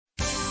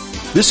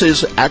This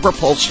is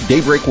AgriPulse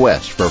Daybreak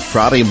West for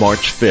Friday,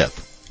 March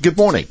 5th. Good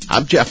morning.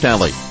 I'm Jeff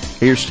Daly.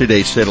 Here's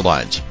today's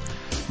headlines.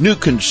 New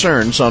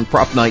concerns on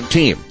Prop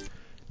 19.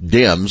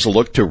 Dems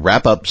look to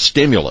wrap up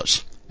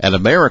stimulus, and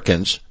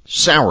Americans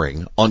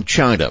souring on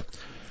China.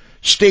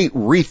 State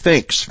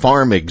rethinks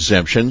farm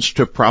exemptions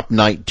to Prop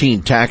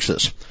 19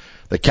 taxes.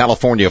 The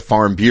California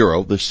Farm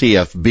Bureau, the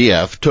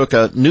CFBF, took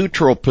a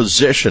neutral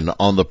position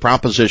on the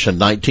Proposition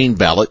 19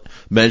 ballot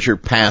measure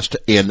passed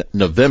in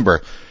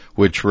November,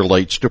 which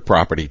relates to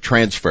property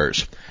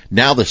transfers.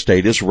 Now the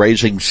state is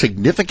raising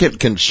significant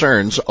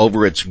concerns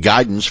over its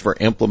guidance for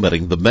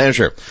implementing the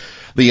measure.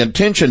 The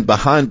intention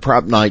behind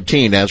Prop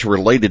 19 as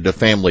related to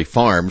family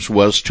farms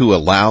was to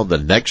allow the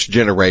next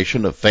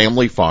generation of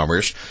family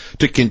farmers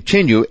to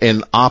continue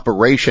in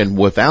operation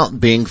without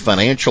being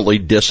financially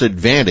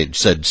disadvantaged,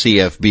 said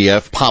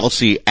CFBF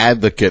policy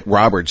advocate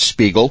Robert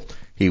Spiegel.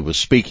 He was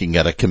speaking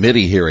at a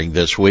committee hearing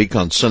this week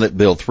on Senate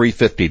Bill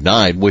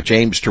 359, which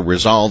aims to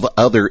resolve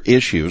other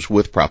issues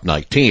with Prop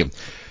 19.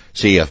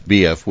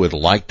 CFBF would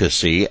like to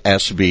see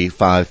SB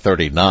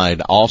 539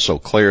 also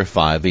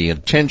clarify the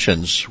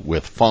intentions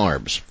with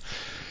farms.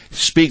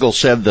 Spiegel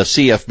said the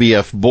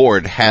CFBF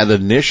board had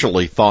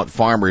initially thought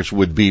farmers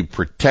would be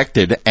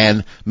protected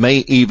and may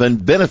even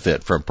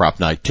benefit from Prop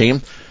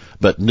 19.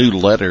 But new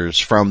letters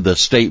from the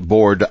State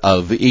Board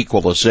of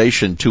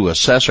Equalization to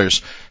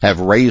assessors have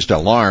raised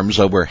alarms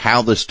over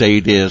how the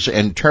state is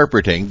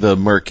interpreting the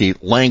murky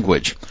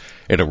language.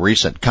 In a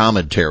recent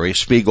commentary,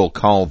 Spiegel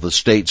called the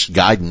state's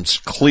guidance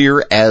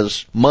clear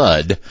as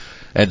mud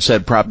and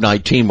said Prop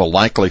 19 will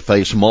likely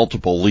face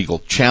multiple legal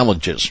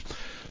challenges.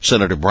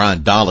 Senator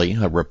Brian Daly,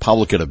 a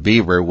Republican of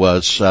Beaver,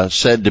 was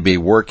said to be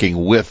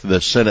working with the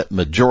Senate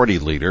Majority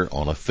Leader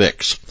on a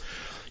fix.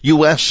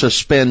 U.S.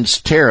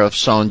 suspends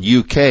tariffs on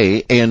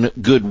U.K. in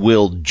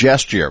goodwill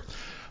gesture.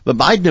 The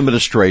Biden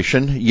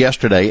administration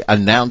yesterday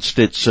announced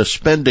it's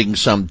suspending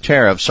some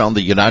tariffs on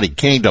the United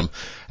Kingdom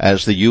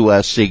as the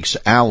U.S. seeks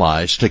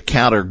allies to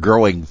counter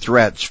growing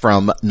threats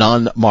from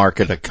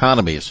non-market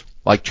economies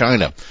like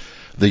China.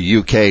 The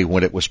U.K.,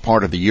 when it was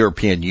part of the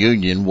European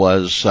Union,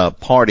 was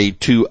party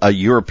to a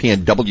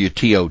European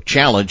WTO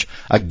challenge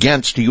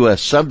against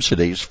U.S.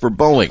 subsidies for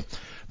Boeing.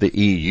 The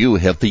EU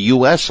hit the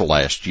U.S.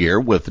 last year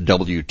with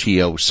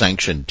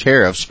WTO-sanctioned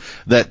tariffs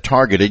that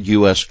targeted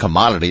U.S.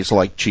 commodities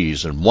like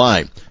cheese and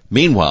wine.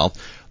 Meanwhile,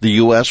 the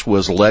U.S.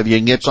 was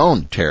levying its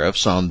own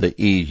tariffs on the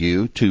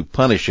EU to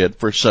punish it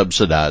for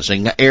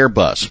subsidizing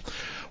Airbus.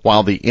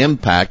 While the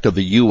impact of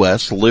the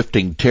U.S.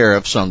 lifting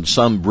tariffs on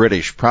some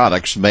British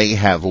products may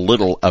have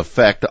little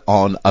effect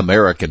on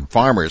American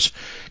farmers,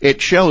 it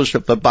shows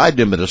that the Biden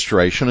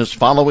administration is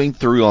following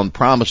through on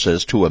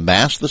promises to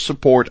amass the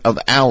support of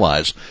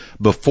allies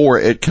before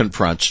it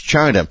confronts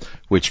China,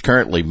 which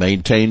currently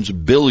maintains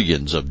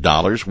billions of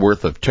dollars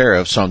worth of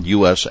tariffs on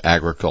U.S.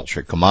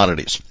 agriculture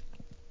commodities.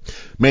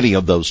 Many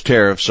of those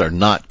tariffs are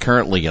not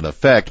currently in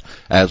effect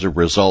as a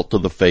result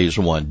of the Phase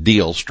 1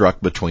 deal struck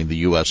between the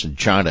U.S. and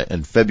China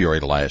in February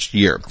last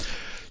year.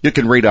 You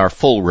can read our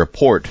full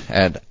report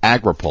at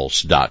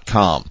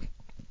agripulse.com.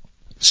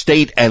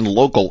 State and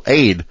local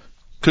aid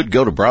could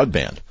go to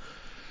broadband.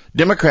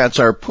 Democrats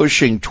are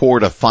pushing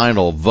toward a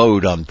final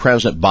vote on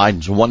President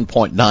Biden's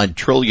 $1.9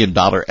 trillion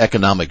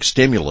economic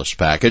stimulus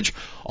package,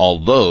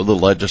 although the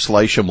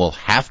legislation will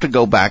have to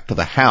go back to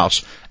the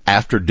House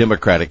after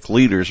Democratic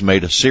leaders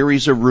made a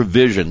series of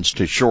revisions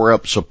to shore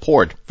up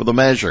support for the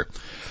measure.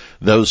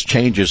 Those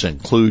changes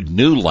include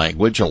new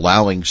language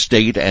allowing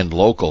state and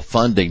local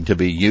funding to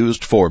be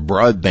used for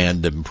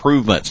broadband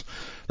improvements.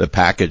 The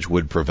package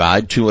would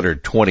provide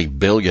 $220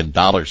 billion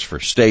for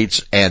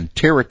states and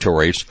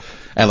territories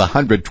and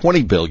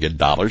 $120 billion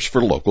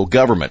for local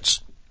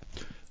governments.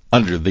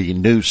 Under the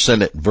new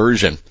Senate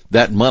version,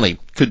 that money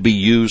could be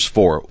used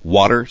for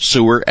water,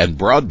 sewer, and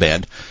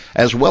broadband,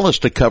 as well as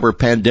to cover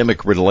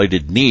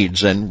pandemic-related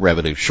needs and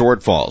revenue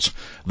shortfalls.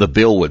 The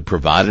bill would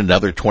provide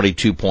another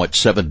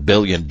 $22.7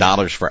 billion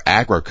for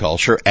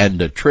agriculture and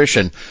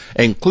nutrition,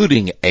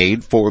 including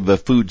aid for the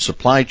food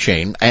supply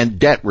chain and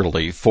debt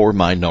relief for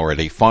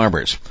minority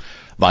farmers.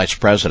 Vice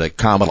President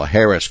Kamala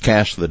Harris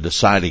cast the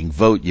deciding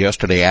vote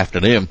yesterday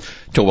afternoon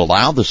to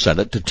allow the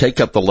Senate to take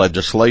up the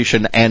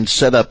legislation and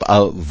set up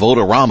a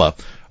vote-a-rama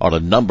on a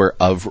number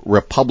of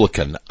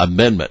Republican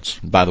amendments.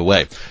 By the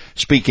way,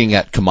 speaking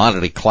at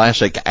Commodity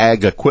Classic,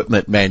 ag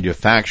equipment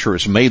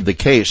manufacturers made the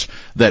case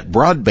that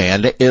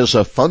broadband is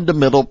a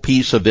fundamental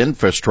piece of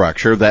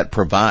infrastructure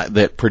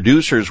that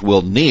producers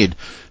will need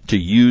to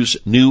use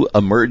new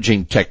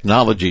emerging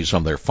technologies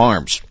on their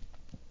farms.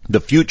 The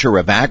future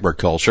of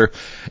agriculture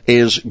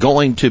is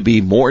going to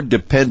be more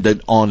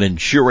dependent on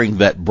ensuring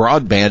that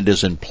broadband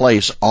is in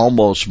place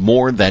almost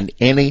more than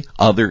any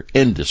other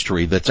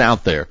industry that's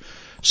out there,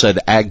 said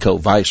AGCO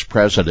Vice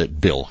President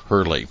Bill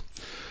Hurley.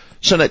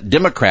 Senate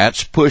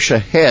Democrats push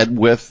ahead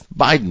with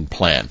Biden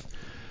plan.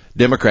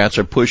 Democrats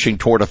are pushing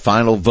toward a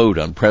final vote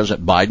on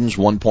President Biden's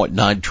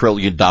 $1.9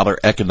 trillion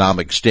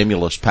economic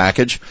stimulus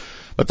package.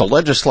 But the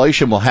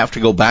legislation will have to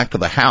go back to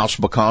the House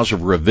because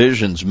of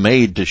revisions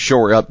made to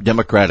shore up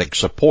Democratic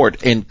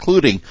support,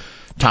 including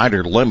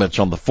tighter limits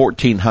on the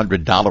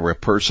 $1,400 a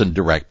person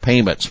direct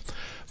payments.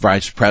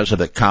 Vice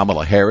President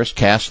Kamala Harris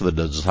cast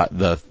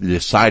the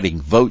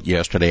deciding vote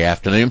yesterday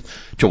afternoon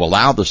to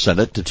allow the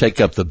Senate to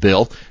take up the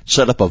bill,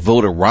 set up a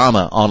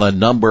vote-a-rama on a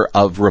number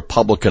of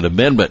Republican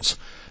amendments.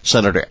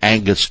 Senator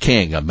Angus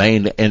King, a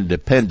Maine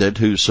independent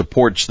who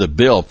supports the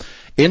bill,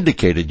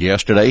 indicated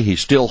yesterday he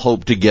still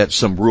hoped to get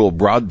some rural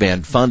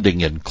broadband funding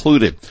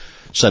included.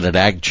 Senate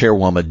Ag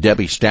Chairwoman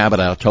Debbie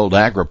Stabenow told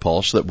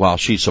AgriPulse that while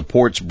she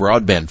supports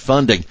broadband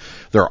funding,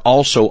 there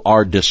also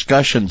are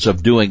discussions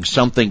of doing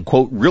something,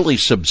 quote, really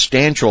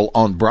substantial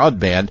on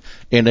broadband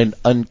in an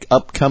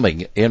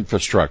upcoming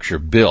infrastructure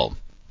bill.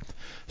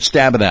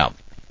 Stabenow,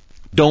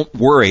 don't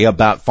worry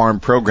about farm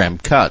program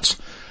cuts.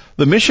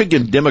 The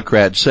Michigan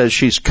Democrat says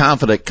she's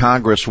confident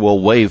Congress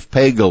will waive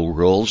pay-go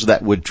rules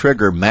that would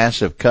trigger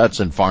massive cuts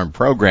in farm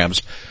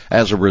programs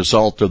as a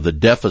result of the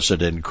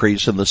deficit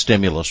increase in the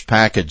stimulus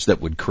package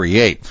that would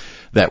create.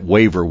 That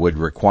waiver would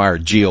require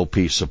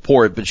GOP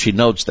support, but she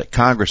notes that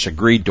Congress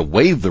agreed to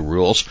waive the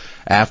rules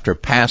after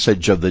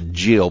passage of the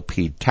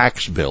GOP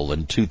tax bill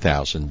in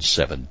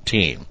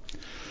 2017.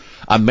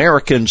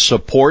 Americans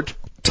support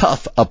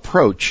tough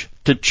approach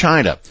to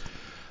China.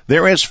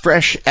 There is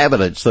fresh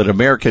evidence that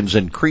Americans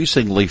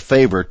increasingly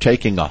favor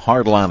taking a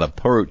hardline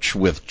approach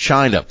with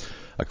China.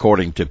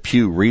 According to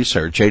Pew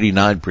Research,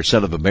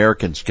 89% of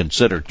Americans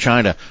consider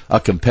China a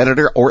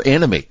competitor or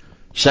enemy.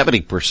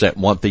 70%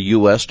 want the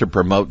U.S. to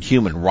promote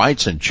human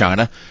rights in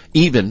China,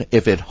 even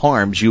if it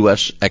harms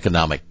U.S.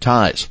 economic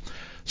ties.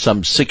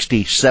 Some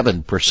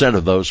 67%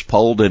 of those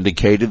polled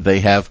indicated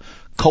they have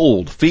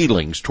cold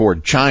feelings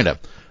toward China.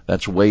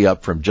 That's way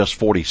up from just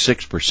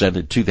 46%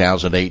 in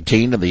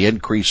 2018, and the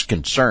increased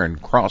concern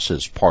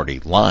crosses party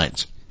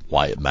lines.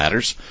 Why it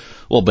matters?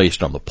 Well,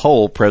 based on the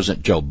poll,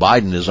 President Joe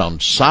Biden is on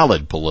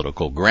solid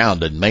political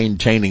ground in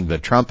maintaining the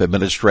Trump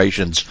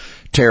administration's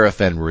tariff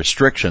and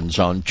restrictions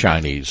on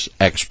Chinese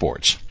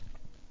exports.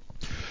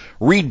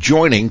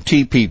 Rejoining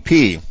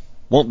TPP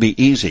won't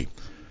be easy.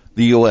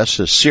 The U.S.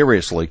 is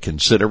seriously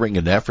considering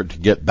an effort to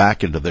get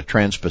back into the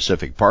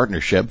Trans-Pacific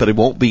Partnership, but it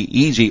won't be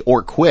easy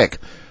or quick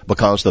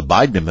because the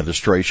Biden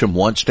administration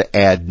wants to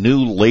add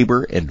new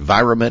labor,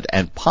 environment,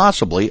 and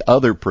possibly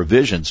other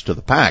provisions to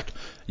the pact,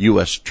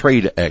 U.S.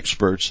 trade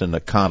experts and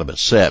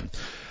economists said.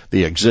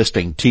 The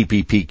existing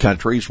TPP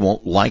countries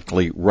won't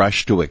likely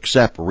rush to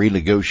accept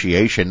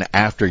renegotiation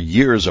after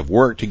years of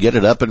work to get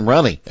it up and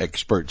running,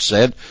 experts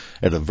said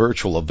at a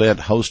virtual event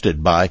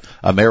hosted by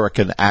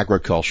American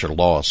Agriculture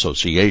Law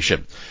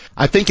Association.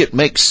 I think it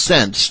makes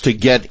sense to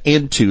get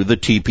into the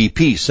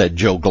TPP, said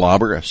Joe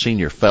Glauber, a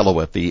senior fellow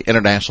at the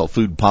International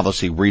Food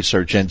Policy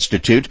Research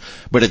Institute,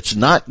 but it's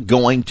not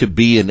going to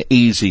be an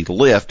easy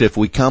lift if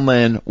we come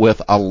in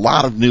with a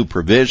lot of new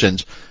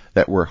provisions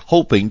that we're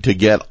hoping to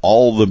get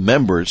all the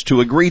members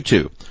to agree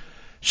to.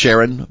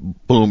 Sharon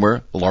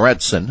Boomer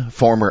Lauritsen,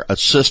 former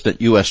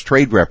Assistant U.S.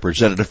 Trade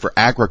Representative for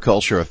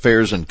Agriculture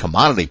Affairs and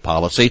Commodity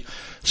Policy,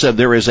 said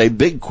there is a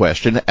big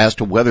question as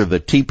to whether the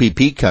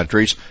TPP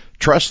countries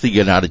trust the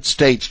United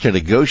States to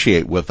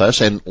negotiate with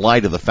us in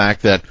light of the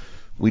fact that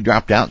we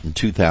dropped out in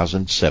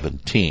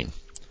 2017.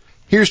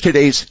 Here's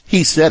today's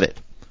He Said It.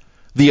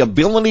 The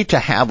ability to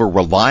have a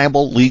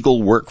reliable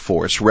legal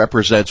workforce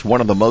represents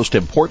one of the most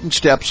important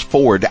steps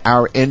forward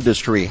our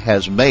industry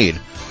has made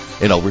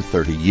in over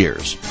 30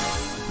 years.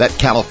 That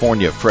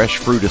California Fresh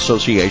Fruit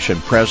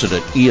Association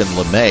President Ian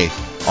LeMay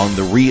on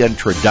the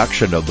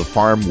reintroduction of the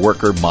Farm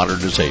Worker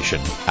Modernization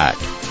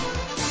Act.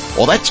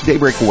 Well, that's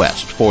Daybreak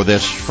West for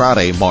this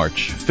Friday,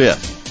 March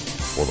 5th.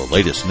 For the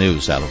latest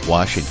news out of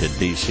Washington,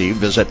 D.C.,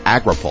 visit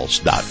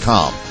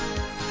agripulse.com.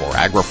 For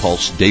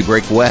AgriPulse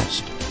Daybreak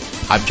West,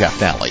 I'm Jeff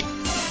Nally.